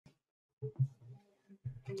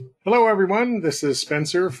Hello, everyone. This is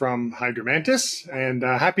Spencer from Hydromantis, and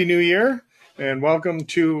Happy New Year, and welcome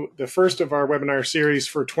to the first of our webinar series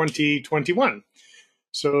for 2021.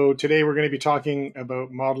 So today we're going to be talking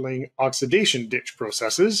about modeling oxidation ditch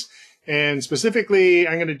processes, and specifically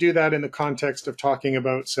I'm going to do that in the context of talking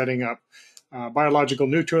about setting up biological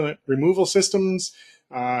nutrient removal systems,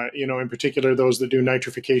 in particular those that do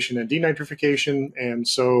nitrification and denitrification. And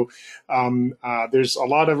so there's a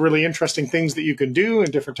lot of really interesting things that you can do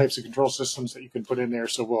and different types of control systems that you can put in there.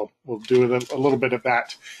 So we'll do a little bit of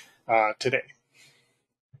that today.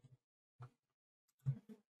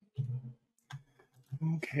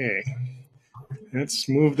 Okay, let's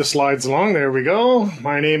move the slides along. There we go.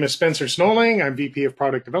 My name is Spencer Snowling. I'm VP of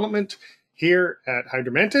Product Development here at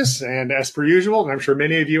Hydromantis, and as per usual, and I'm sure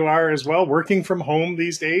many of you are as well, working from home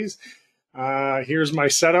these days. Here's my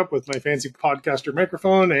setup with my fancy podcaster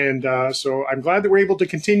microphone, and so I'm glad that we're able to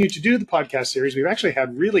continue to do the podcast series. We've actually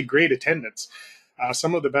had really great attendance.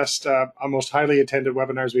 Some of the best, most highly attended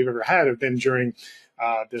webinars we've ever had have been during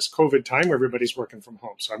this COVID time where everybody's working from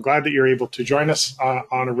home. So I'm glad that you're able to join us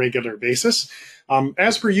on a regular basis.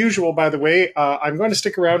 As per usual, by the way, I'm going to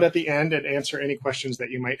stick around at the end and answer any questions that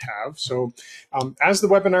you might have. So as the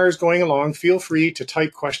webinar is going along, feel free to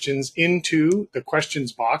type questions into the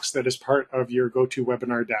questions box that is part of your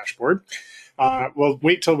GoToWebinar dashboard. We'll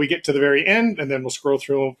wait till we get to the very end, and then we'll scroll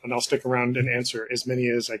through, and I'll stick around and answer as many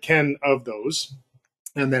as I can of those,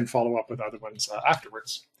 and then follow up with other ones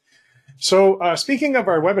afterwards. So speaking of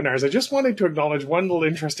our webinars, I just wanted to acknowledge one little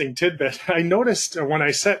interesting tidbit. I noticed when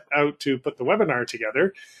I set out to put the webinar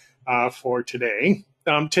together for today,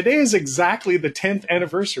 today is exactly the 10th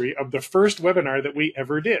anniversary of the first webinar that we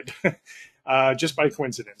ever did. Just by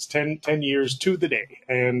coincidence, 10 years to the day.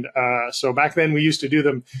 And so back then we used to do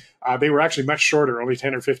them, they were actually much shorter, only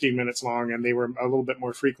 10 or 15 minutes long, and they were a little bit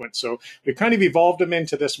more frequent. So we kind of evolved them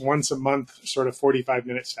into this once a month, sort of 45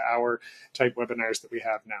 minutes to hour type webinars that we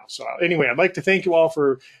have now. So anyway, I'd like to thank you all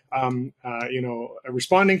for,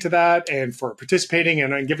 responding to that and for participating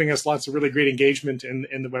and giving us lots of really great engagement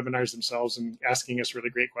in the webinars themselves and asking us really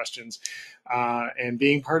great questions and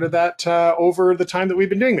being part of that over the time that we've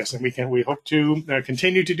been doing this. And we hope to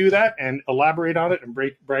continue to do that and elaborate on it and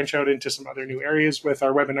branch out into some other new areas with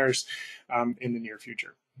our webinars in the near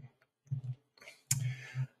future.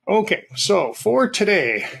 Okay, so for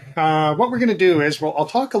today, what we're going to do is I'll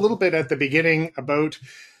talk a little bit at the beginning about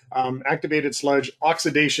activated sludge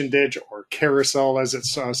oxidation ditch, or carousel as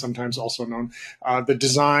it's sometimes also known, the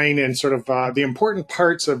design and sort of the important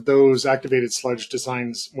parts of those activated sludge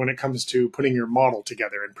designs when it comes to putting your model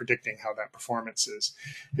together and predicting how that performance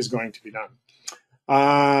is going to be done.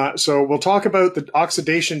 So we'll talk about the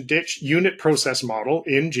oxidation ditch unit process model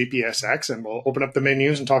in GPSX, and we'll open up the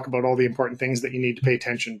menus and talk about all the important things that you need to pay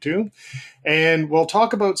attention to. And we'll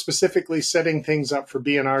talk about specifically setting things up for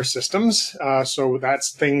BNR systems. So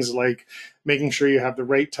that's things like making sure you have the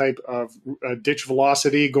right type of ditch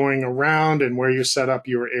velocity going around and where you set up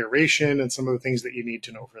your aeration and some of the things that you need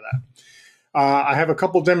to know for that. I have a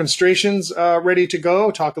couple demonstrations ready to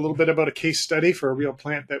go, talk a little bit about a case study for a real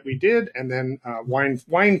plant that we did, and then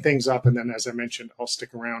wind things up. And then, as I mentioned, I'll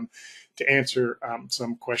stick around to answer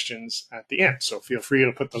some questions at the end. So feel free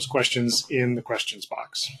to put those questions in the questions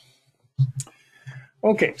box.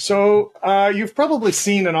 Okay, so you've probably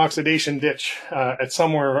seen an oxidation ditch at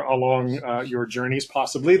somewhere along your journeys,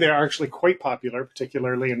 possibly. They're actually quite popular,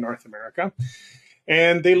 particularly in North America.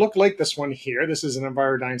 And they look like this one here. This is an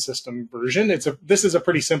Envirodyne system version. This is a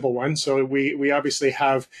pretty simple one. So we obviously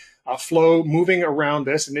have a flow moving around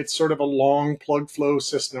this, and it's sort of a long plug flow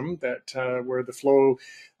system that where the flow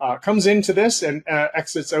comes into this and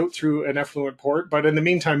exits out through an effluent port. But in the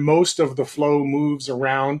meantime, most of the flow moves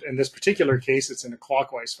around. In this particular case, it's in a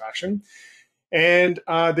clockwise fashion. And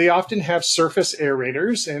they often have surface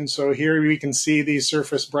aerators. And so here we can see these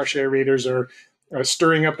surface brush aerators are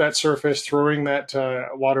stirring up that surface, throwing that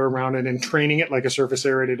water around it and training it like a surface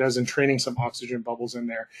aerator does, and training some oxygen bubbles in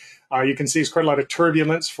there. You can see it's quite a lot of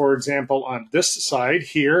turbulence, for example, on this side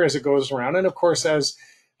here as it goes around. And of course, as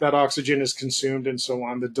that oxygen is consumed and so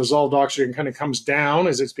on, the dissolved oxygen kind of comes down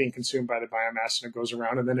as it's being consumed by the biomass, and it goes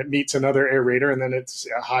around, and then it meets another aerator, and then it's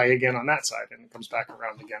high again on that side, and it comes back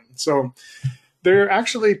around again. So they're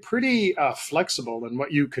actually pretty flexible in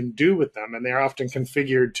what you can do with them, and they're often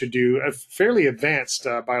configured to do a fairly advanced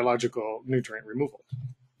biological nutrient removal.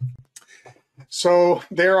 So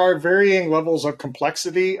there are varying levels of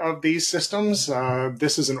complexity of these systems.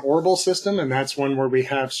 This is an orbital system, and that's one where we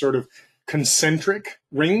have sort of concentric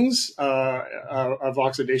rings of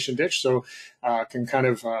oxidation ditch. So can kind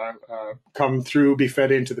of come through, be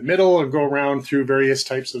fed into the middle, and go around through various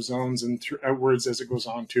types of zones and outwards as it goes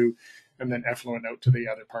on to, and then effluent out to the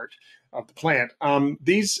other part of the plant.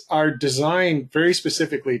 These are designed very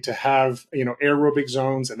specifically to have, aerobic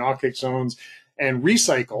zones, anoxic zones, and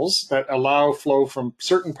recycles that allow flow from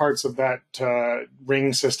certain parts of that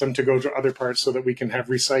ring system to go to other parts, so that we can have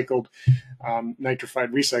recycled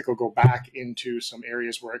nitrified recycle go back into some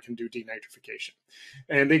areas where it can do denitrification.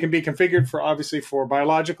 And they can be configured for, obviously, for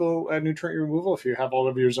biological nutrient removal if you have all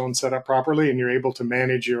of your zones set up properly and you're able to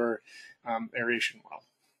manage your aeration well.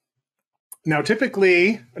 Now,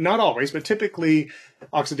 typically, not always, but typically,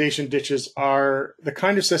 oxidation ditches are the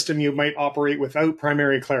kind of system you might operate without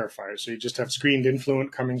primary clarifiers. So you just have screened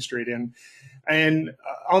influent coming straight in. And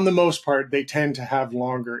on the most part, they tend to have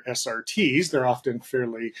longer SRTs. They're often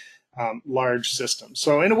fairly large systems.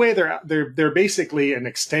 So in a way, they're basically an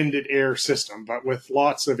extended air system, but with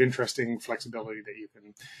lots of interesting flexibility that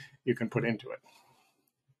you can put into it.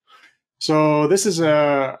 So this is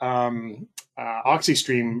a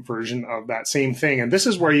OxyStream version of that same thing. And this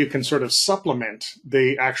is where you can sort of supplement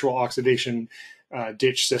the actual oxidation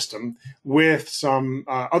ditch system with some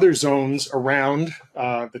other zones around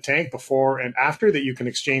the tank before and after that you can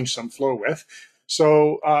exchange some flow with.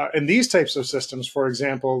 So in these types of systems, for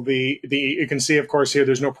example, you can see, of course, here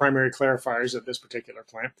there's no primary clarifiers at this particular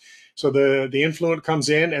plant. So the influent comes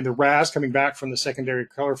in, and the RAS coming back from the secondary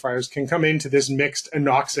clarifiers can come into this mixed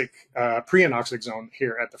anoxic, pre-anoxic zone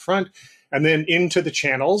here at the front, and then into the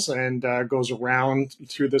channels and goes around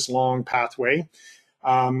through this long pathway.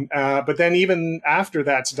 But then even after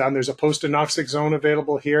that's done, there's a post-anoxic zone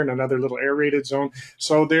available here and another little aerated zone.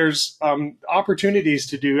 So there's opportunities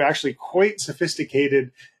to do actually quite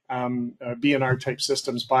sophisticated BNR type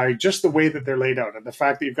systems by just the way that they're laid out. And the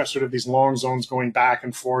fact that you've got sort of these long zones going back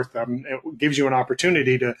and forth, it gives you an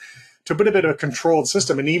opportunity to put a bit of a controlled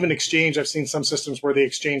system and even exchange. I've seen some systems where they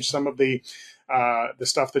exchange some of the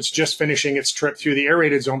stuff that's just finishing its trip through the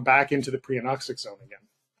aerated zone back into the pre-anoxic zone again.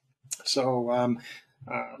 So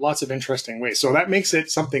lots of interesting ways. So that makes it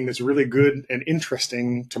something that's really good and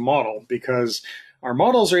interesting to model, because our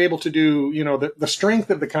models are able to do, the strength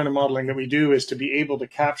of the kind of modeling that we do is to be able to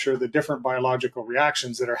capture the different biological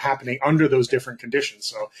reactions that are happening under those different conditions.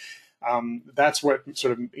 So that's what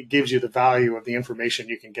sort of gives you the value of the information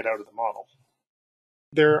you can get out of the model.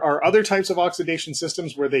 There are other types of oxidation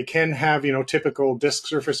systems where they can have, typical disk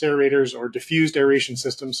surface aerators or diffused aeration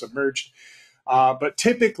systems submerged. But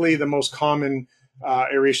typically the most common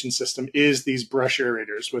aeration system is these brush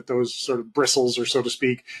aerators with those sort of bristles, or so to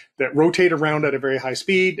speak, that rotate around at a very high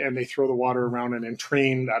speed, and they throw the water around and then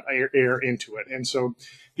train that air into it. And so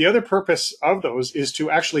the other purpose of those is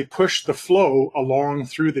to actually push the flow along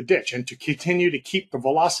through the ditch and to continue to keep the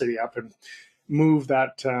velocity up and move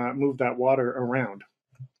that water around.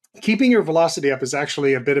 Keeping your velocity up is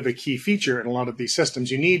actually a bit of a key feature in a lot of these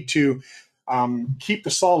systems. You need to keep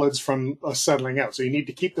the solids from settling out. So you need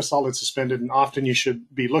to keep the solids suspended, and often you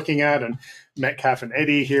should be looking at, and Metcalf and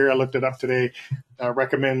Eddy here, I looked it up today,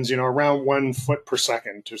 recommends, around 1 foot per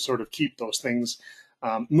second to sort of keep those things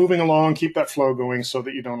moving along, keep that flow going so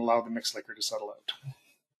that you don't allow the mixed liquor to settle out.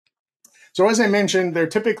 So as I mentioned, they're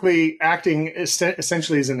typically acting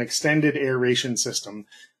essentially as an extended aeration system,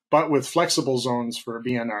 but with flexible zones for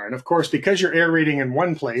BNR. And of course, because you're aerating in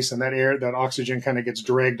one place and that oxygen kind of gets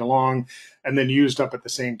dragged along and then used up at the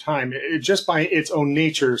same time, it just by its own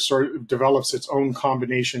nature sort of develops its own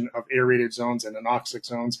combination of aerated zones and anoxic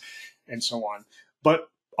zones and so on. But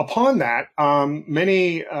upon that,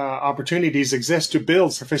 many opportunities exist to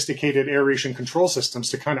build sophisticated aeration control systems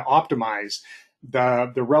to kind of optimize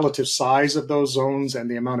the relative size of those zones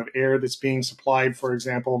and the amount of air that's being supplied, for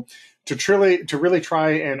example, to really try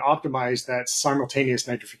and optimize that simultaneous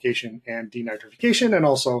nitrification and denitrification, and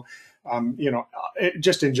also,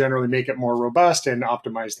 just in generally make it more robust and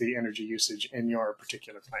optimize the energy usage in your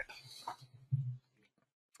particular plant.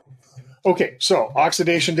 Okay, so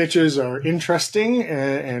oxidation ditches are interesting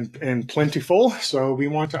and plentiful, so we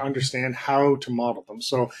want to understand how to model them.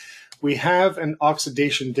 So we have an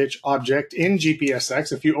oxidation ditch object in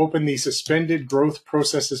GPSX. If you open the suspended growth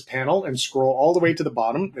processes panel and scroll all the way to the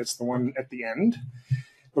bottom, it's the one at the end,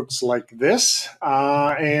 looks like this.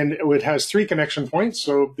 And it has 3 connection points.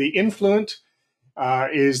 So the influent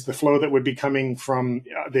is the flow that would be coming from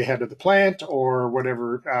the head of the plant or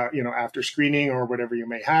whatever, after screening or whatever you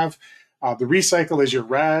may have. The recycle is your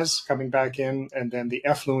RAS coming back in, and then the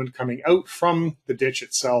effluent coming out from the ditch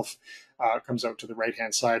itself comes out to the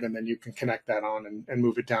right-hand side, and then you can connect that on and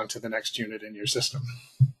move it down to the next unit in your system.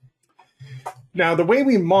 Now, the way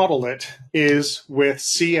we model it is with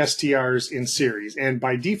CSTRs in series, and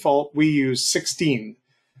by default, we use 16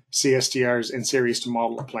 CSTRs in series to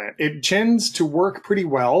model a plant. It tends to work pretty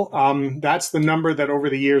well. That's the number that over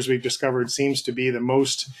the years we've discovered seems to be the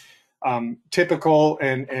most typical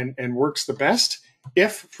and works the best.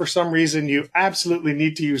 If for some reason you absolutely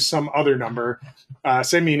need to use some other number,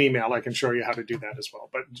 send me an email. I can show you how to do that as well.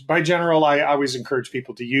 But by general, I always encourage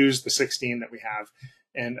people to use the 16 that we have,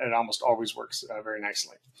 and it almost always works very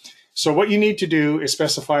nicely. So what you need to do is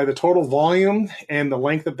specify the total volume and the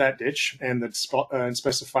length of that ditch, and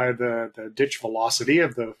specify the ditch velocity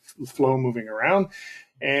of the flow moving around,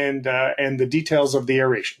 and the details of the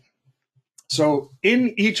aeration. So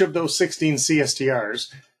in each of those 16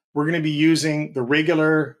 CSTRs, we're going to be using the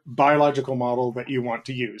regular biological model that you want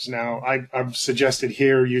to use. Now, I've suggested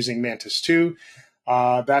here using Mantis 2.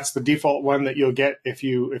 That's the default one that you'll get if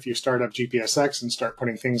you start up GPSX and start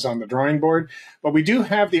putting things on the drawing board. But we do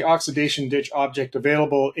have the oxidation ditch object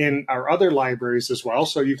available in our other libraries as well.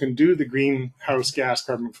 So you can do the greenhouse gas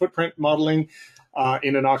carbon footprint modeling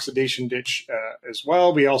in an oxidation ditch as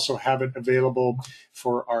well. We also have it available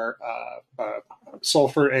for our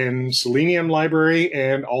sulfur and selenium library,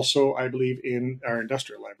 and also, I believe, in our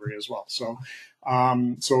industrial library as well. So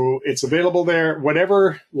it's available there.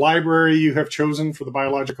 Whatever library you have chosen for the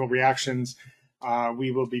biological reactions,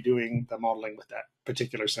 we will be doing the modeling with that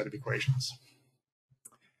particular set of equations.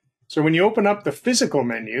 So when you open up the physical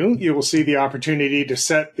menu, you will see the opportunity to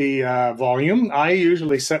set the volume. I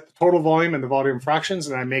usually set the total volume and the volume fractions,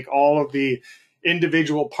 and I make all of the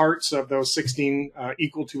individual parts of those 16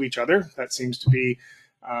 equal to each other. That seems to be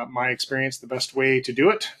my experience, the best way to do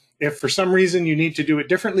it. If for some reason you need to do it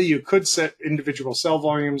differently, you could set individual cell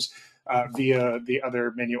volumes via the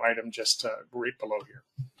other menu item just right below here.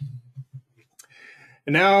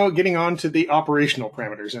 And now getting on to the operational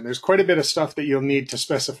parameters, and there's quite a bit of stuff that you'll need to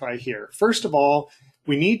specify here. First of all,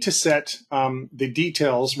 we need to set the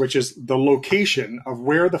details, which is the location of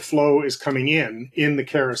where the flow is coming in the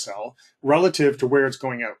carousel relative to where it's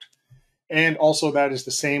going out. And also that is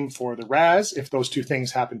the same for the RAS if those two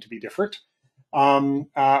things happen to be different.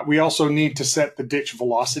 We also need to set the ditch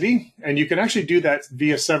velocity, and you can actually do that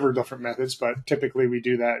via several different methods, but typically we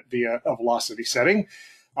do that via a velocity setting.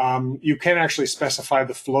 You can actually specify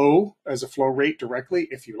the flow as a flow rate directly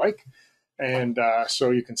if you like. And so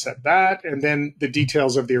you can set that, and then the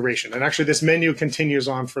details of the aeration. And actually this menu continues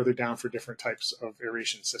on further down for different types of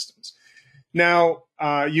aeration systems. Now,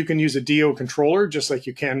 you can use a DO controller just like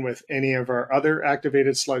you can with any of our other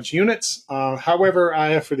activated sludge units. However,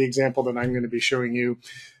 for the example that I'm going to be showing you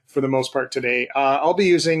for the most part today, I'll be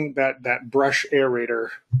using that brush aerator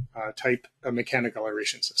type of mechanical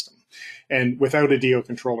aeration system, and without a DO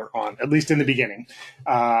controller on, at least in the beginning.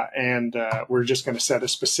 We're just going to set a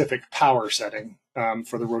specific power setting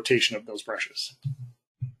for the rotation of those brushes.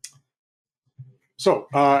 So,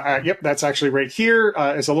 yep, that's actually right here.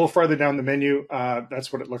 It's a little farther down the menu.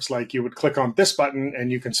 That's what it looks like. You would click on this button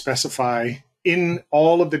and you can specify in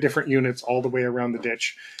all of the different units all the way around the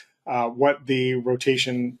ditch what the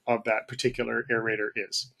rotation of that particular aerator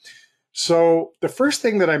is. So the first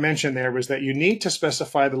thing that I mentioned there was that you need to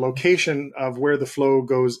specify the location of where the flow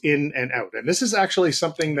goes in and out. And this is actually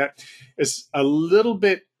something that is a little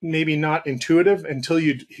bit maybe not intuitive until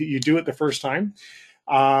you do it the first time.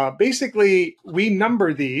 Basically, we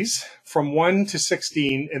number these from 1 to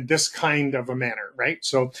 16 in this kind of a manner, right?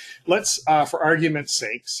 So let's, for argument's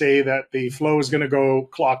sake, say that the flow is going to go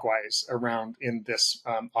clockwise around in this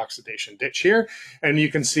oxidation ditch here. And you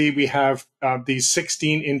can see we have these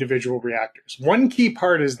 16 individual reactors. One key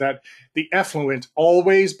part is that the effluent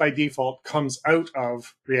always, by default, comes out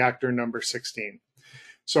of reactor number 16.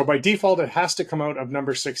 So by default, it has to come out of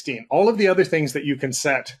number 16. All of the other things that you can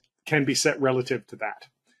set can be set relative to that.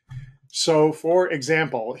 So for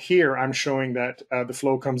example, here I'm showing that the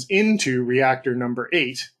flow comes into reactor number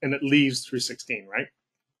 8 and it leaves through 16, right?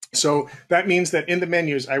 So that means that in the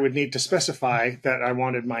menus, I would need to specify that I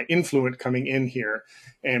wanted my influent coming in here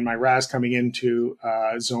and my RAS coming into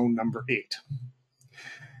zone number 8.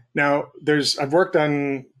 Now, I've worked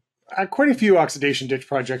on quite a few oxidation ditch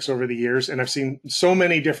projects over the years, and I've seen so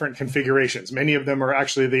many different configurations. Many of them are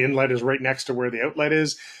actually the inlet is right next to where the outlet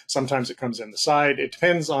is. Sometimes it comes in the side. It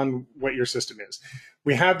depends on what your system is.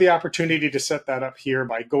 We have the opportunity to set that up here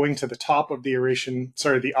by going to the top of the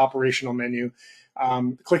operational menu,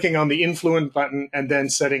 clicking on the influent button, and then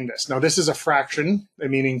setting this. Now, this is a fraction,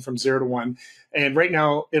 meaning from 0 to 1. And right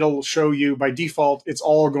now, it'll show you by default, it's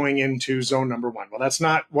all going into zone number 1. Well, that's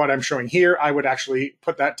not what I'm showing here. I would actually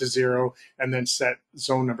put that to 0 and then set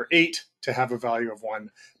zone number 8 to have a value of 1,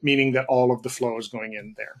 meaning that all of the flow is going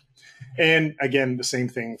in there. And again, the same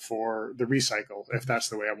thing for the recycle, if that's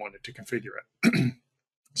the way I wanted to configure it.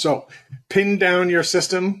 So pin down your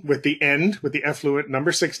system with the end, with the effluent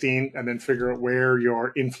number 16, and then figure out where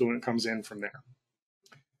your influent comes in from there.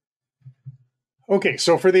 Okay,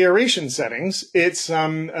 so for the aeration settings, it's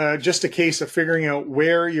just a case of figuring out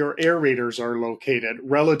where your aerators are located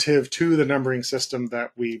relative to the numbering system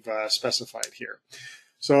that we've specified here.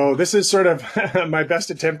 So this is sort of my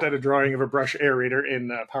best attempt at a drawing of a brush aerator in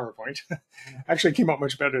PowerPoint. Actually came out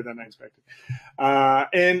much better than I expected.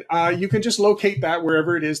 You can just locate that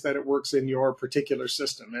wherever it is that it works in your particular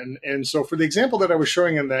system. And so for the example that I was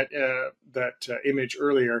showing in that image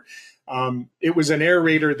earlier, it was an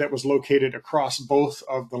aerator that was located across both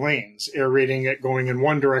of the lanes, aerating it going in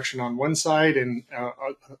one direction on one side and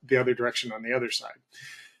the other direction on the other side.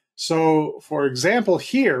 So for example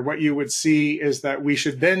here, what you would see is that we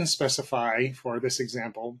should then specify for this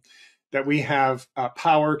example that we have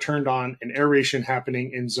power turned on and aeration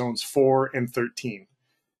happening in zones 4 and 13.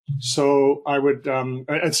 So I would,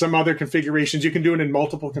 and some other configurations, you can do it in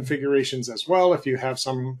multiple configurations as well. If you have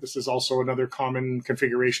some, this is also another common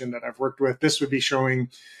configuration that I've worked with. This would be showing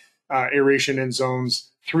aeration in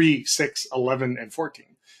zones 3, 6, 11, and 14.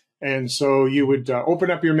 And so you would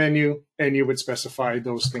open up your menu and you would specify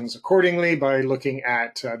those things accordingly by looking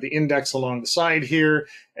at the index along the side here,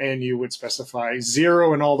 and you would specify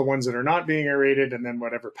 0 in all the ones that are not being aerated, and then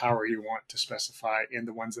whatever power you want to specify in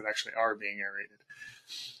the ones that actually are being aerated.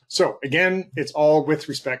 So again, it's all with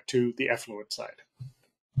respect to the effluent side.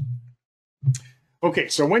 Okay,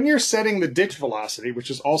 so when you're setting the ditch velocity,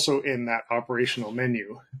 which is also in that operational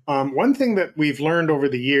menu, one thing that we've learned over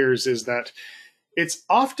the years is that it's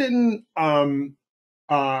often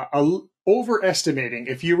overestimating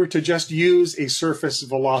if you were to just use a surface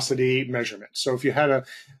velocity measurement. So if you had a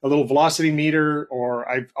little velocity meter, or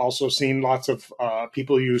I've also seen lots of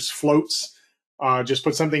people use floats, just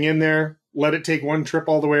put something in there, let it take one trip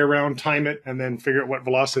all the way around, time it, and then figure out what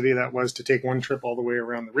velocity that was to take one trip all the way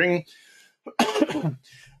around the ring.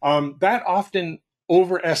 That often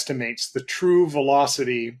overestimates the true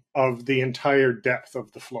velocity of the entire depth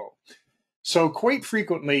of the flow. So quite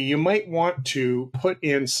frequently, you might want to put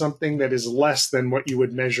in something that is less than what you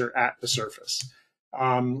would measure at the surface.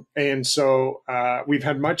 And so we've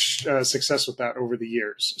had much success with that over the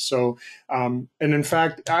years. So, and in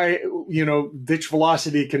fact, ditch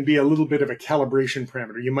velocity can be a little bit of a calibration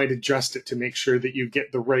parameter. You might adjust it to make sure that you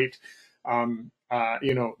get the right,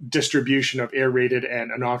 distribution of aerated and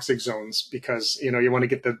anoxic zones, because, you want to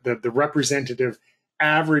get the representative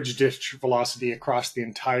average ditch velocity across the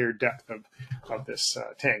entire depth of this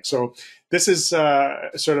tank. So this is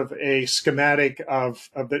sort of a schematic of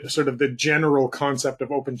the general concept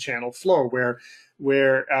of open channel flow,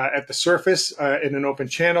 where at the surface in an open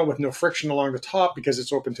channel with no friction along the top, because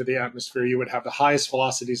it's open to the atmosphere, you would have the highest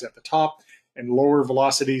velocities at the top and lower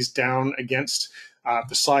velocities down against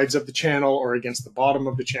the sides of the channel or against the bottom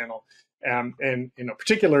of the channel. And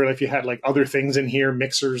particularly if you had like other things in here,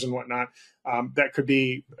 mixers and whatnot, that could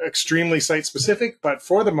be extremely site specific. But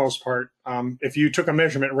for the most part, if you took a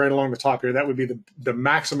measurement right along the top here, that would be the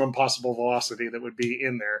maximum possible velocity that would be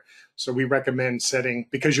in there. So we recommend setting,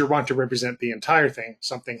 because you want to represent the entire thing,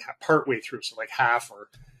 something partway through, so like half or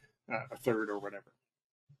a third or whatever.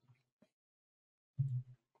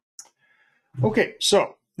 Okay,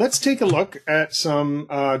 so let's take a look at some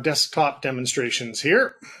desktop demonstrations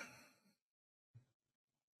here.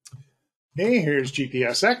 Okay, here's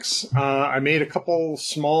GPSX. I made a couple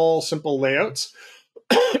small, simple layouts.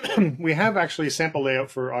 We have actually a sample layout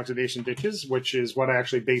for oxidation ditches, which is what I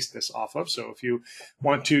actually based this off of. So if you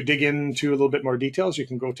want to dig into a little bit more details, you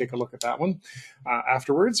can go take a look at that one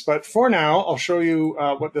afterwards. But for now, I'll show you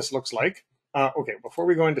what this looks like. Okay, before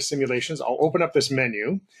we go into simulations, I'll open up this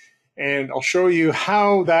menu and I'll show you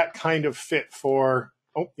how that kind of fit for...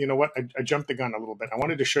 Oh, you know what? I jumped the gun a little bit. I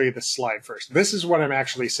wanted to show you this slide first. This is what I'm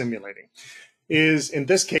actually simulating. Is in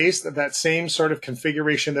this case that same sort of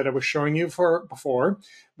configuration that I was showing you before,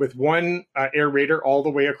 with one aerator all the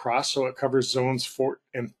way across, so it covers zones 4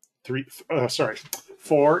 and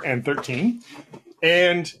 13,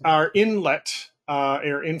 and our inlet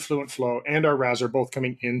air influent flow and our RAS are both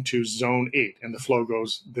coming into zone 8, and the flow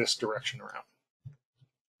goes this direction around.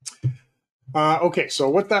 Okay, so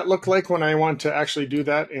what that looked like when I want to actually do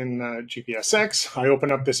that in GPSX, I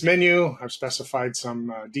open up this menu. I've specified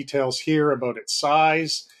some details here about its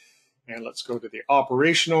size. And let's go to the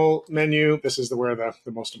operational menu. This is where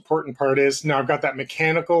the most important part is. Now I've got that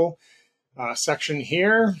mechanical section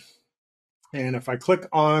here. And if I click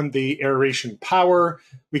on the aeration power,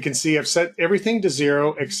 we can see I've set everything to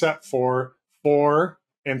 0 except for 4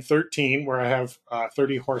 and 13, where I have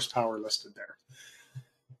 30 horsepower listed there.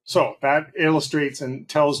 So that illustrates and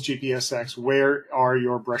tells GPSX where are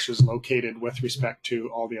your brushes located with respect to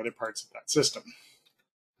all the other parts of that system.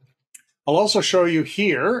 I'll also show you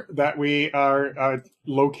here that we are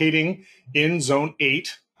locating in zone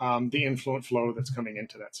 8 the influent flow that's coming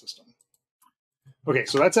into that system. Okay,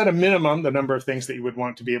 so that's at a minimum the number of things that you would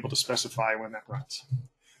want to be able to specify when that runs.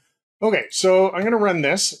 Okay, so I'm going to run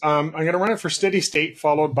this. I'm going to run it for steady state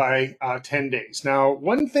followed by 10 days. Now,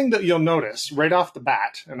 one thing that you'll notice right off the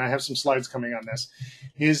bat, and I have some slides coming on this,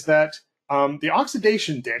 is that the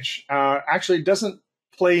oxidation ditch actually doesn't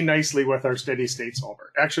play nicely with our steady state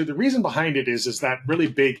solver. Actually, the reason behind it is that really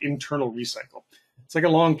big internal recycle. It's like a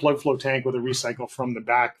long plug flow tank with a recycle from the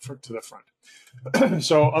back to the front.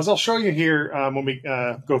 So as I'll show you here when we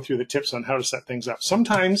go through the tips on how to set things up,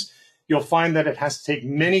 sometimes you'll find that it has to take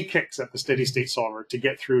many kicks at the steady state solver to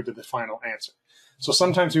get through to the final answer. So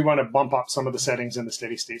sometimes we want to bump up some of the settings in the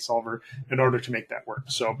steady state solver in order to make that work.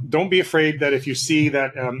 So don't be afraid that if you see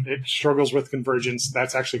that it struggles with convergence,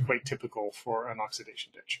 that's actually quite typical for an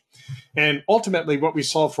oxidation ditch. And ultimately what we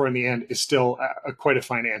solve for in the end is still quite a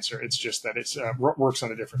fine answer. It's just that it works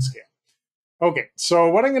on a different scale. Okay, so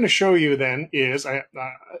what I'm going to show you then is,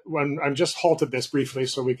 when I'm just halted this briefly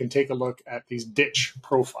so we can take a look at these ditch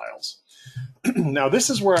profiles. Now,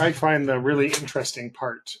 this is where I find the really interesting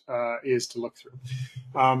part is to look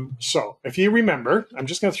through. So if you remember, I'm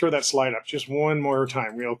just going to throw that slide up just one more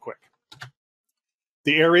time real quick.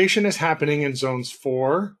 The aeration is happening in zones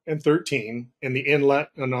 4 and 13, and the inlet,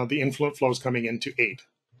 the influent flow is coming into 8.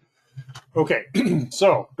 Okay,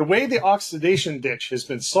 so the way the oxidation ditch has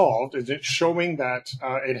been solved is it's showing that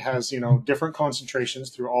it has, different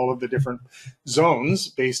concentrations through all of the different zones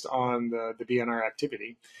based on the BNR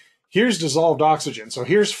activity. Here's dissolved oxygen. So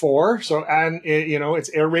here's 4. So, and it's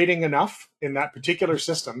aerating enough in that particular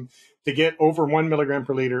system to get over 1 milligram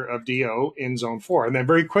per liter of DO in zone 4. And then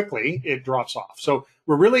very quickly it drops off. So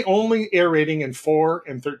we're really only aerating in 4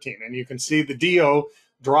 and 13. And you can see the DO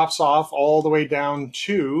drops off all the way down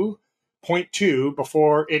to 0.2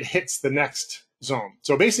 before it hits the next zone.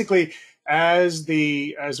 So basically, as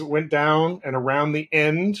it went down and around the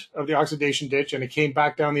end of the oxidation ditch, and it came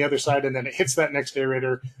back down the other side, and then it hits that next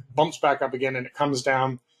aerator, bumps back up again, and it comes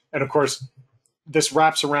down. And of course, this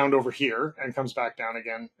wraps around over here and comes back down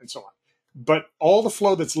again, and so on. But all the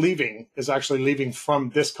flow that's leaving is actually leaving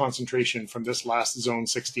from this concentration, from this last zone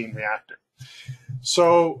 16 reactor.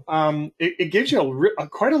 So it gives you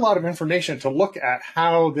quite a lot of information to look at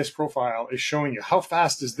how this profile is showing you. How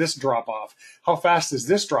fast is this drop off? How fast is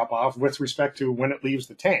this drop off with respect to when it leaves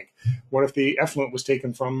the tank? What if the effluent was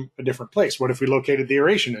taken from a different place? What if we located the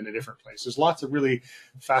aeration in a different place? There's lots of really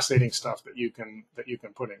fascinating stuff that you can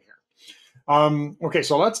put in here. Okay,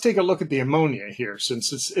 so let's take a look at the ammonia here, since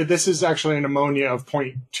this is actually an ammonia of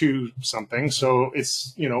 0.2 something, so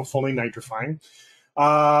it's fully nitrifying.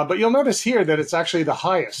 But you'll notice here that it's actually the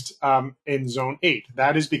highest in zone 8.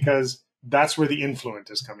 That is because that's where the influent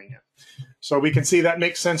is coming in. So we can see that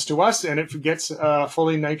makes sense to us, and it gets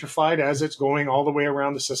fully nitrified as it's going all the way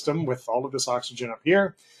around the system with all of this oxygen up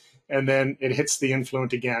here. And then it hits the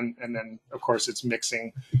influent again, and then, of course, it's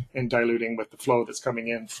mixing and diluting with the flow that's coming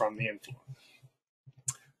in from the influent.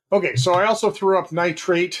 Okay, so I also threw up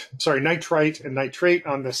nitrite and nitrate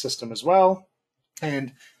on this system as well.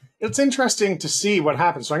 And it's interesting to see what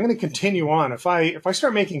happens. So I'm going to continue on. If I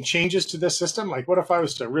start making changes to this system, like what if I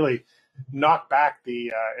was to really knock back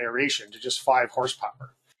the aeration to just 5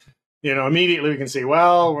 horsepower? Immediately we can see,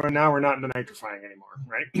 well, now we're not in the nitrifying anymore,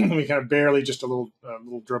 right? We kind of barely just a little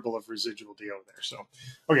dribble of residual DO there. So,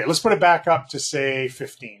 okay, let's put it back up to say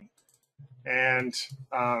 15, and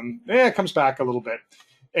it comes back a little bit.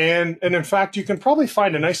 And in fact, you can probably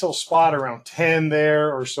find a nice little spot around 10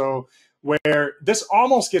 there or so, where this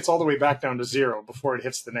almost gets all the way back down to 0 before it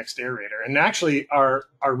hits the next aerator. And actually, our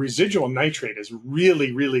residual nitrate is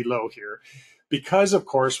really, really low here because, of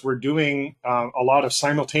course, we're doing a lot of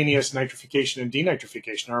simultaneous nitrification and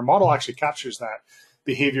denitrification. Our model actually captures that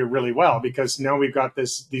behavior really well because now we've got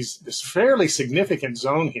this fairly significant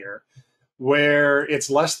zone here where it's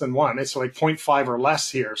less than 1. It's like 0.5 or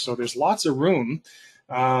less here. So there's lots of room.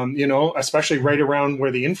 Especially right around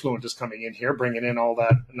where the influent is coming in here, bringing in all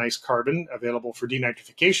that nice carbon available for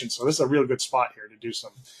denitrification. So this is a real good spot here to do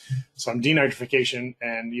some denitrification.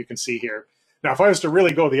 And you can see here. Now, if I was to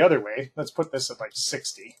really go the other way, let's put this at like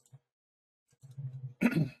 60.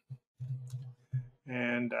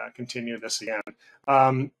 and continue this again.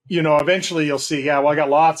 You know, eventually you'll see, yeah, well, I got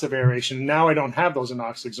lots of aeration. Now I don't have those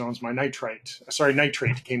anoxic zones. My nitrate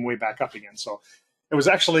came way back up again. So it was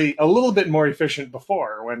actually a little bit more efficient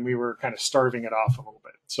before when we were kind of starving it off a little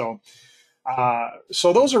bit. So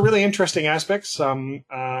so those are really interesting aspects of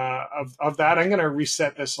that. I'm going to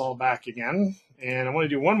reset this all back again, and I want to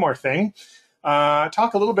do one more thing.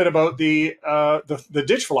 Talk a little bit about the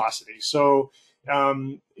ditch velocity. So,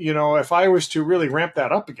 you know, if I was to really ramp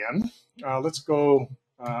that up again, let's go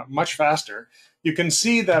much faster. You can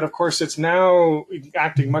see that, of course, it's now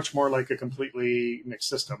acting much more like a completely mixed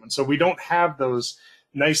system. And so we don't have those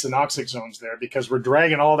nice anoxic zones there because we're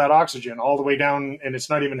dragging all that oxygen all the way down, and it's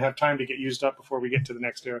not even have time to get used up before we get to the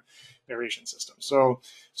next aeration system. So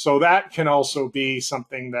that can also be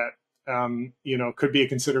something that you know, could be a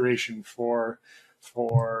consideration for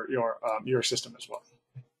your system as well.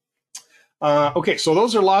 Okay, so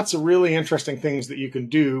those are lots of really interesting things that you can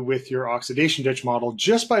do with your oxidation ditch model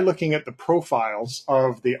just by looking at the profiles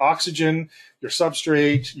of the oxygen, your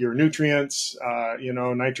substrate, your nutrients, you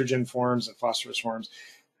know, nitrogen forms and phosphorus forms,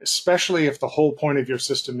 especially if the whole point of your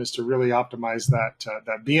system is to really optimize that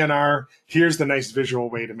BNR. Here's the nice visual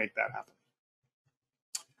way to make that happen.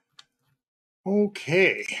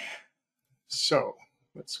 Okay, so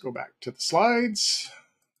let's go back to the slides.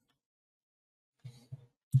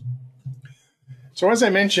 So as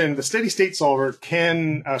I mentioned, the steady state solver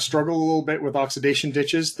can struggle a little bit with oxidation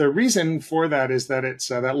ditches. The reason for that is that it's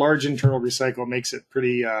that large internal recycle makes it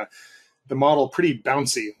pretty, the model pretty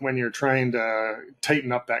bouncy when you're trying to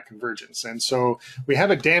tighten up that convergence. And so we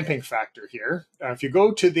have a damping factor here. If you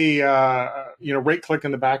go to the, you know, right click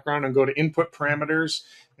in the background and go to input parameters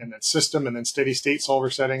and then system and then steady state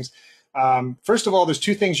solver settings. First of all, there's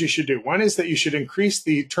two things you should do. One is that you should increase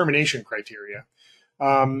the termination criteria.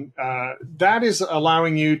 That is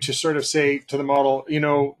allowing you to sort of say to the model, you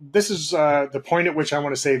know, this is the point at which I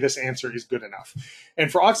want to say this answer is good enough.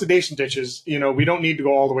 And for oxidation ditches, you know, we don't need to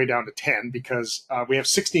go all the way down to 10 because we have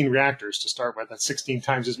 16 reactors to start with. That's 16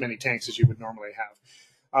 times as many tanks as you would normally have.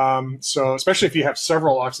 So especially if you have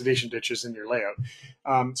several oxidation ditches in your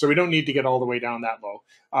layout. So we don't need to get all the way down that low.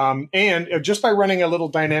 And just by running a little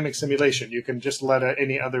dynamic simulation, you can just let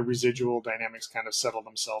any other residual dynamics kind of settle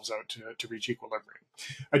themselves out to reach equilibrium.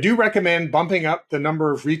 I do recommend bumping up the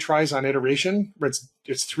number of retries on iteration.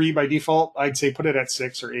 It's 3 by default. I'd say put it at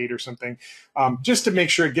 6 or 8 or something, just to make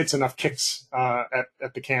sure it gets enough kicks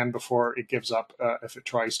at the can before it gives up if it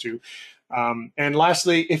tries to. And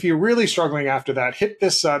lastly, if you're really struggling after that, hit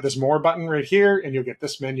this more button right here, and you'll get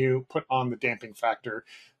this menu. Put on the damping factor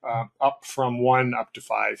up from 1 up to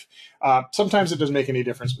 5. Sometimes it doesn't make any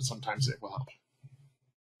difference, but sometimes it will help.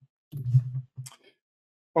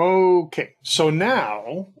 Okay, so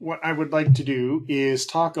now what I would like to do is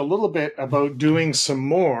talk a little bit about doing some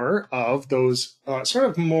more of those sort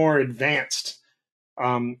of more advanced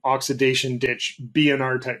oxidation ditch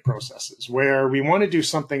BNR type processes, where we want to do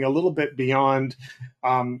something a little bit beyond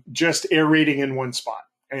just aerating in one spot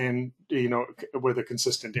and, you know, with a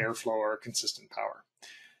consistent airflow or a consistent power.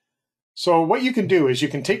 So what you can do is you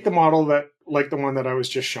can take the model that, like the one that I was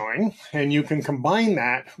just showing, and you can combine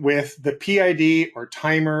that with the PID or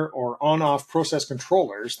timer or on-off process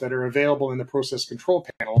controllers that are available in the process control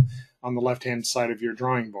panel on the left-hand side of your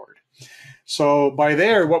drawing board. So by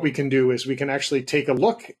there, what we can do is we can actually take a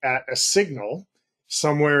look at a signal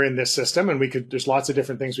somewhere in this system, and there's lots of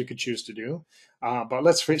different things we could choose to do. But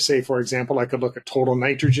let's say, for example, I could look at total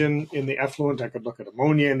nitrogen in the effluent. I could look at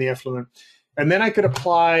ammonia in the effluent. And then I could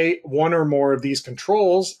apply one or more of these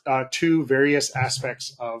controls to various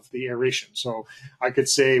aspects of the aeration. So I could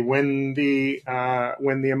say when the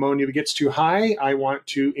ammonia gets too high, I want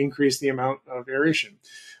to increase the amount of aeration.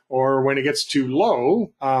 Or when it gets too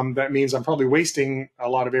low, that means I'm probably wasting a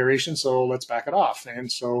lot of aeration, so let's back it off.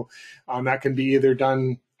 And so that can be either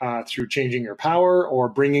done through changing your power or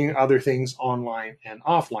bringing other things online and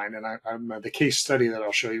offline. And the case study that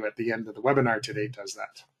I'll show you at the end of the webinar today does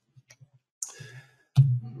that.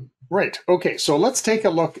 Right, okay, so let's take a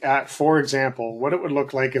look at, for example, what it would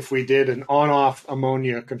look like if we did an on-off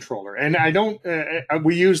ammonia controller. And I don't,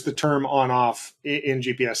 we use the term on-off in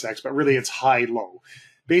GPSX, but really it's high-low.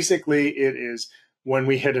 Basically, it is when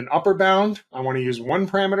we hit an upper bound, I want to use one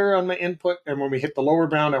parameter on my input, and when we hit the lower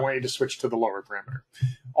bound, I want you to switch to the lower parameter.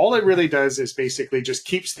 All it really does is basically just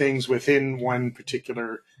keeps things within one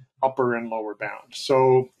particular upper and lower bound.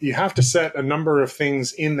 So you have to set a number of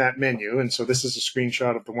things in that menu, and so this is a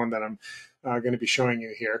screenshot of the one that I'm going to be showing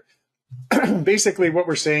you here. basically what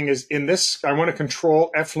we're saying is in this, I want to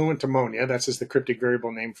control effluent ammonia. That's just the cryptic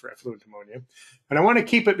variable name for effluent ammonia. And I want to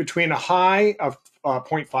keep it between a high of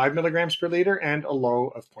 0.5 milligrams per liter and a low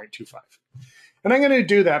of 0.25. And I'm going to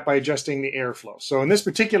do that by adjusting the airflow. So in this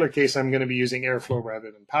particular case, I'm going to be using airflow rather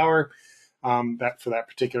than power for that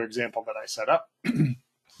particular example that I set up.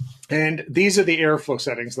 And these are the airflow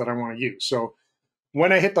settings that I want to use. So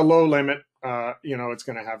when I hit the low limit, it's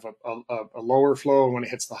going to have a lower flow. When it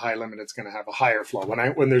hits the high limit, it's going to have a higher flow.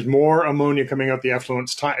 When there's more ammonia coming out the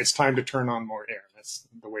effluent, it's time to turn on more air. That's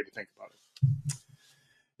the way to think about it.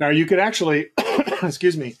 Now you could actually,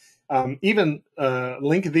 excuse me, even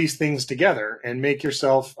link these things together and make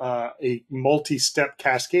yourself a multi-step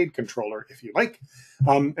cascade controller if you like.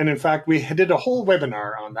 And in fact, we did a whole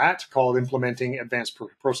webinar on that called Implementing Advanced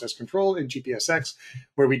Process Control in GPSX,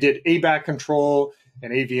 where we did ABAC control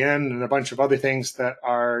and AVN and a bunch of other things that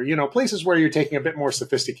are, places where you're taking a bit more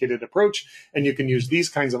sophisticated approach, and you can use these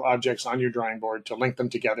kinds of objects on your drawing board to link them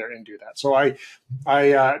together and do that. So I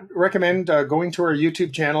recommend going to our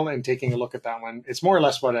YouTube channel and taking a look at that one. It's more or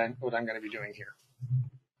less what I'm going to be doing here.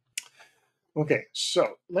 Okay,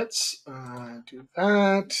 so let's do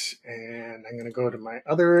that, and I'm going to go to my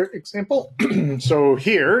other example. So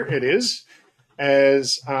here it is.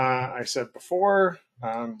 As I said before,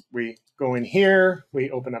 we go in here,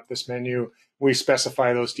 we open up this menu, we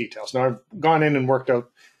specify those details. Now I've gone in and worked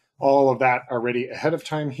out all of that already ahead of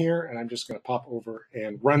time here, and I'm just going to pop over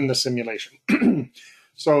and run the simulation.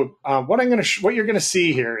 So what you're going to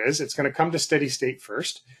see here is it's going to come to steady state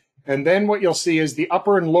first. And then what you'll see is the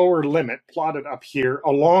upper and lower limit plotted up here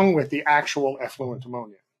along with the actual effluent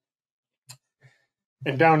ammonia.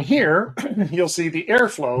 And down here, you'll see the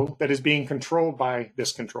airflow that is being controlled by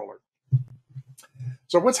this controller.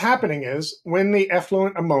 So what's happening is when the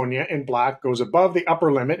effluent ammonia in black goes above the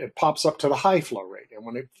upper limit, it pops up to the high flow rate. And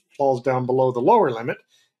when it falls down below the lower limit,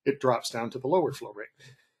 it drops down to the lower flow rate.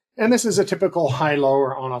 And this is a typical high-low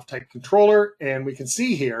or on-off type controller. And we can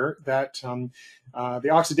see here that the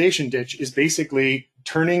oxidation ditch is basically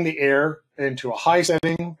turning the air into a high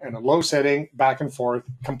setting and a low setting back and forth,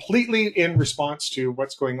 completely in response to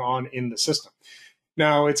what's going on in the system.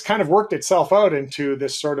 Now, it's kind of worked itself out into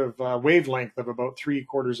this sort of wavelength of about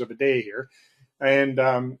 3/4 of a day here.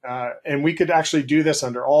 And we could actually do this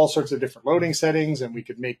under all sorts of different loading settings, and we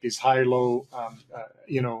could make these high-low,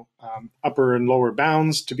 upper and lower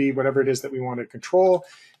bounds to be whatever it is that we want to control,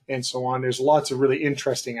 and so on. There's lots of really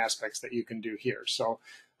interesting aspects that you can do here. So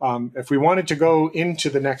if we wanted to go into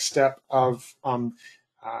the next step of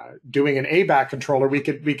doing an ABAC controller, we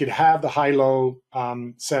could have the high-low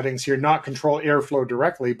settings here, not control airflow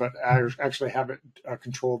directly, but actually have it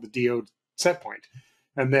control the DO set point,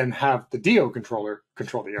 and then have the DO controller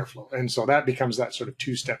control the airflow. And so that becomes that sort of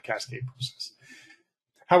two-step cascade process.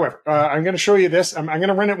 However, I'm going to show you this. I'm going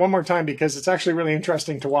to run it one more time because it's actually really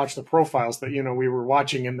interesting to watch the profiles that we were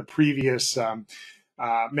watching in the previous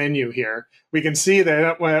menu here. We can see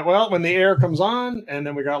that, when the air comes on and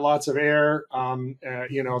then we got lots of air,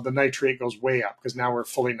 the nitrate goes way up because now we're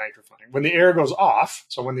fully nitrifying. When the air goes off,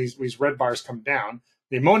 so when these red bars come down,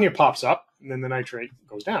 the ammonia pops up and then the nitrate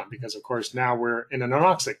goes down because, of course, now we're in an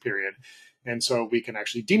anoxic period. And so we can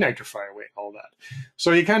actually denitrify away all that.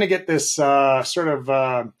 So you kind of get this sort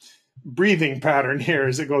of breathing pattern here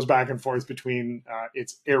as it goes back and forth between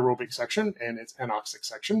its aerobic section and its anoxic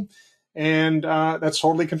section. And that's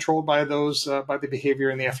totally controlled by by the behavior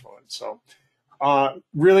in the effluent. So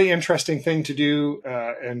really interesting thing to do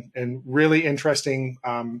and really interesting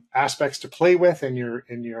aspects to play with in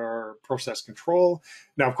your process control.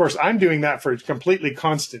 Now, of course, I'm doing that for completely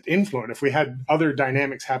constant influent. If we had other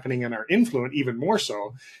dynamics happening in our influent, even more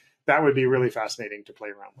so, that would be really fascinating to play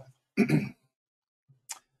around with.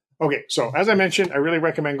 Okay, so as I mentioned, I really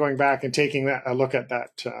recommend going back and taking a look at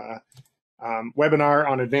that webinar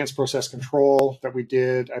on advanced process control that we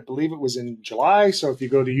did. I believe it was in July. So if you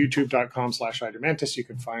go to youtube.com/Hydromantis, you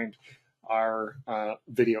can find our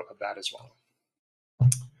video of that as well.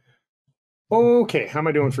 Okay, how am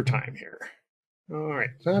I doing for time here? All right,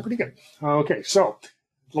 pretty good. Okay, so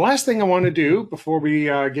the last thing I want to do before we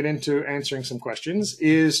get into answering some questions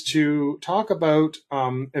is to talk about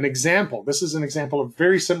an example. This is an example of a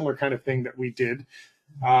very similar kind of thing that we did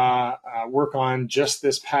work on just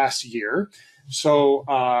this past year. So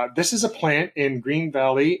this is a plant in Green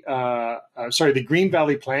Valley, the Green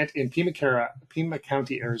Valley plant in Pima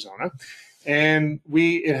County, Arizona. and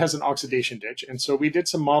it has an oxidation ditch. And so we did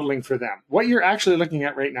some modeling for them. What you're actually looking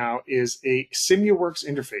at right now is a SimuWorks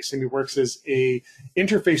interface. SimuWorks is a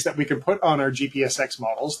interface that we can put on our GPSX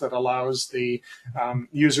models that allows the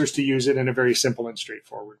users to use it in a very simple and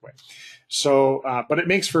straightforward way. So, but it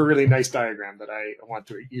makes for a really nice diagram that I want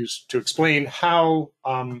to use to explain how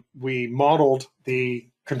we modeled the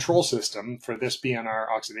control system for this BNR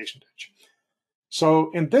oxidation ditch.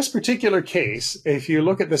 So in this particular case, if you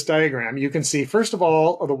look at this diagram, you can see, first of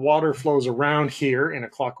all, the water flows around here in a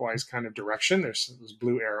clockwise kind of direction. There's those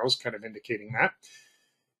blue arrows kind of indicating that.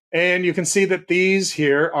 And you can see that these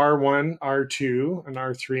here, R1, R2, and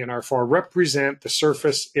R3, and R4, represent the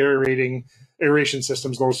surface aeration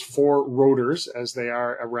systems, those 4 rotors as they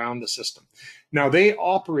are around the system. Now, they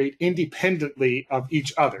operate independently of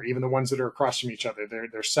each other, even the ones that are across from each other.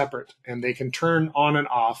 They're separate, and they can turn on and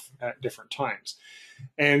off at different times.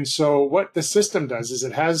 And so what the system does is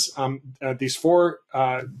it has these 4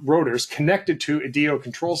 rotors connected to a DO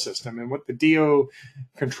control system. And what the DO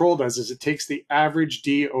control does is it takes the average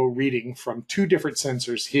DO reading from 2 different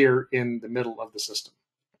sensors here in the middle of the system.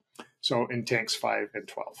 So in tanks 5 and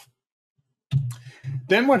 12.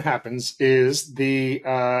 Then what happens is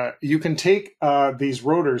you can take these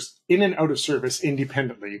rotors in and out of service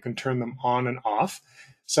independently. You can turn them on and off,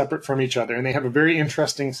 separate from each other. And they have a very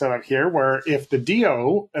interesting setup here where if the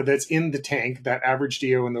DO that's in the tank, that average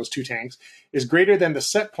DO in those 2 tanks, is greater than the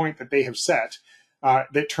set point that they have set,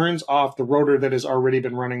 that turns off the rotor that has already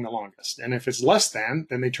been running the longest. And if it's less than,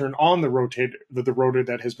 then they turn on the rotor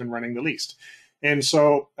that has been running the least. And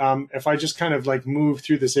so if I just kind of like move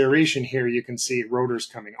through this aeration here, you can see rotors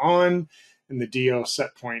coming on and the DO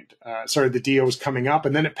set point, the DO is coming up,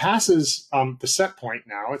 and then it passes the set point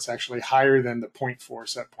now. It's actually higher than the 0.4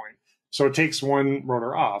 set point. So it takes one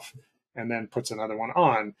rotor off and then puts another one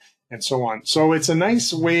on and so on. So it's a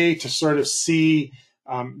nice way to sort of see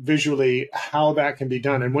visually how that can be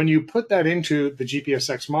done. And when you put that into the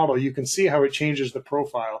GPSX model, you can see how it changes the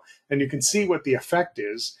profile and you can see what the effect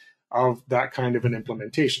is of that kind of an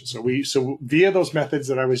implementation. So via those methods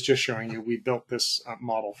that I was just showing you, we built this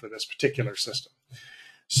model for this particular system.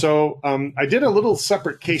 So I did a little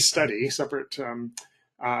separate case study,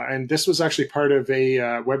 and this was actually part of a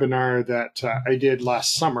webinar that I did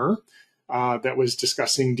last summer that was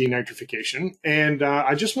discussing denitrification. And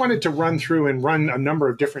I just wanted to run through and run a number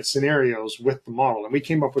of different scenarios with the model. And we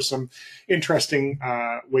came up with some interesting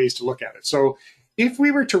ways to look at it. So if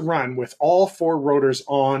we were to run with all 4 rotors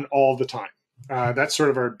on all the time, that's sort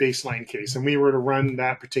of our baseline case, and we were to run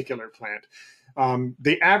that particular plant,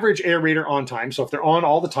 the average aerator on time, so if they're on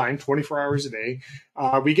all the time, 24 hours a day,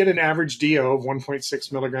 we get an average DO of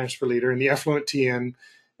 1.6 milligrams per liter, and the effluent TN,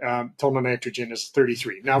 total nitrogen, is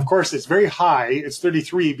 33. Now, of course, it's very high. It's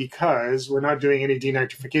 33 because we're not doing any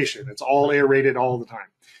denitrification. It's all aerated all the time.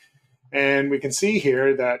 And we can see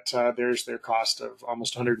here that there's their cost of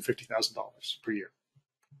almost $150,000 per year.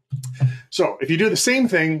 So if you do the same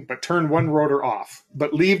thing, but turn one rotor off,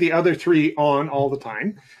 but leave the other 3 on all the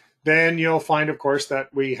time, then you'll find, of course,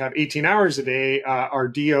 that we have 18 hours a day. Our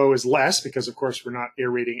DO is less because, of course, we're not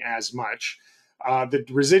aerating as much. The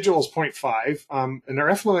residual is 0.5, and our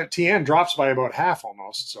effluent TN drops by about half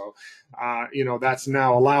almost. So, that's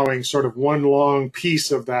now allowing sort of one long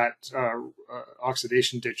piece of that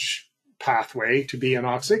oxidation ditch pathway to be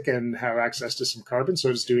anoxic and have access to some carbon,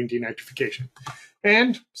 so it's doing denitrification.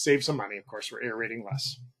 And save some money, of course, we're aerating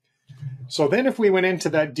less. So then if we went into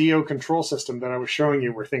that DO control system that I was showing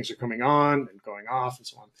you where things are coming on and going off and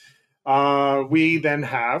so on, we then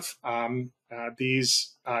have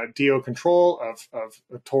these DO control of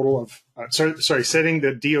a total of, setting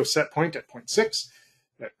the DO set point at 0.6.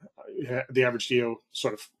 The average DO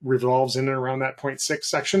sort of revolves in and around that 0.6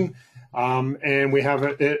 section. And we have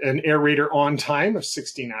an aerator on time of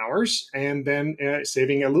 16 hours and then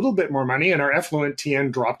saving a little bit more money. And our effluent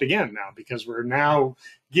TN dropped again now because we're now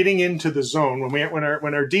getting into the zone. When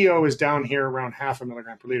our DO is down here around 0.5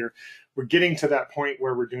 milligram per liter, we're getting to that point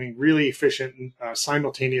where we're doing really efficient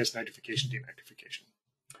simultaneous nitrification, denitrification.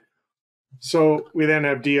 So we then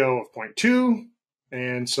have DO of 0.2.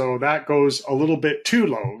 And so that goes a little bit too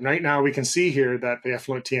low. Right now we can see here that the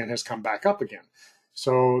effluent TN has come back up again.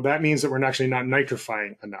 So that means that we're actually not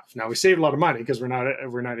nitrifying enough. Now we save a lot of money because we're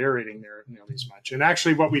not aerating there nearly as much. And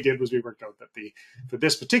actually what we did was we worked out that for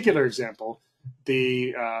this particular example,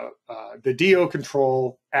 the DO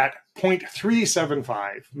control at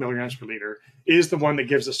 0.375 milligrams per liter is the one that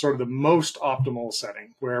gives us sort of the most optimal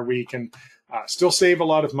setting where we can still save a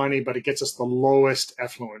lot of money, but it gets us the lowest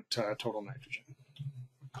effluent total nitrogen.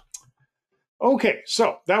 Okay,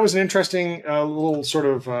 so that was an interesting little sort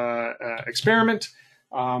of experiment.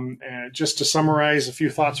 And just to summarize a few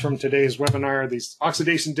thoughts from today's webinar, these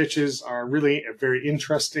oxidation ditches are really a very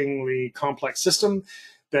interestingly complex system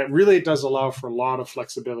that really does allow for a lot of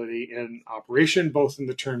flexibility in operation, both in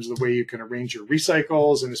the terms of the way you can arrange your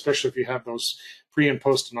recycles, and especially if you have those pre and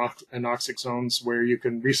post anoxic zones where you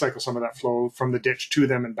can recycle some of that flow from the ditch to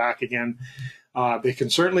them and back again. They can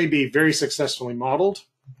certainly be very successfully modeled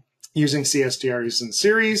using CSTRs in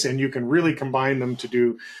series, and you can really combine them to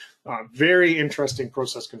do very interesting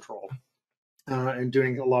process control and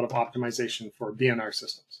doing a lot of optimization for BNR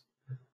systems.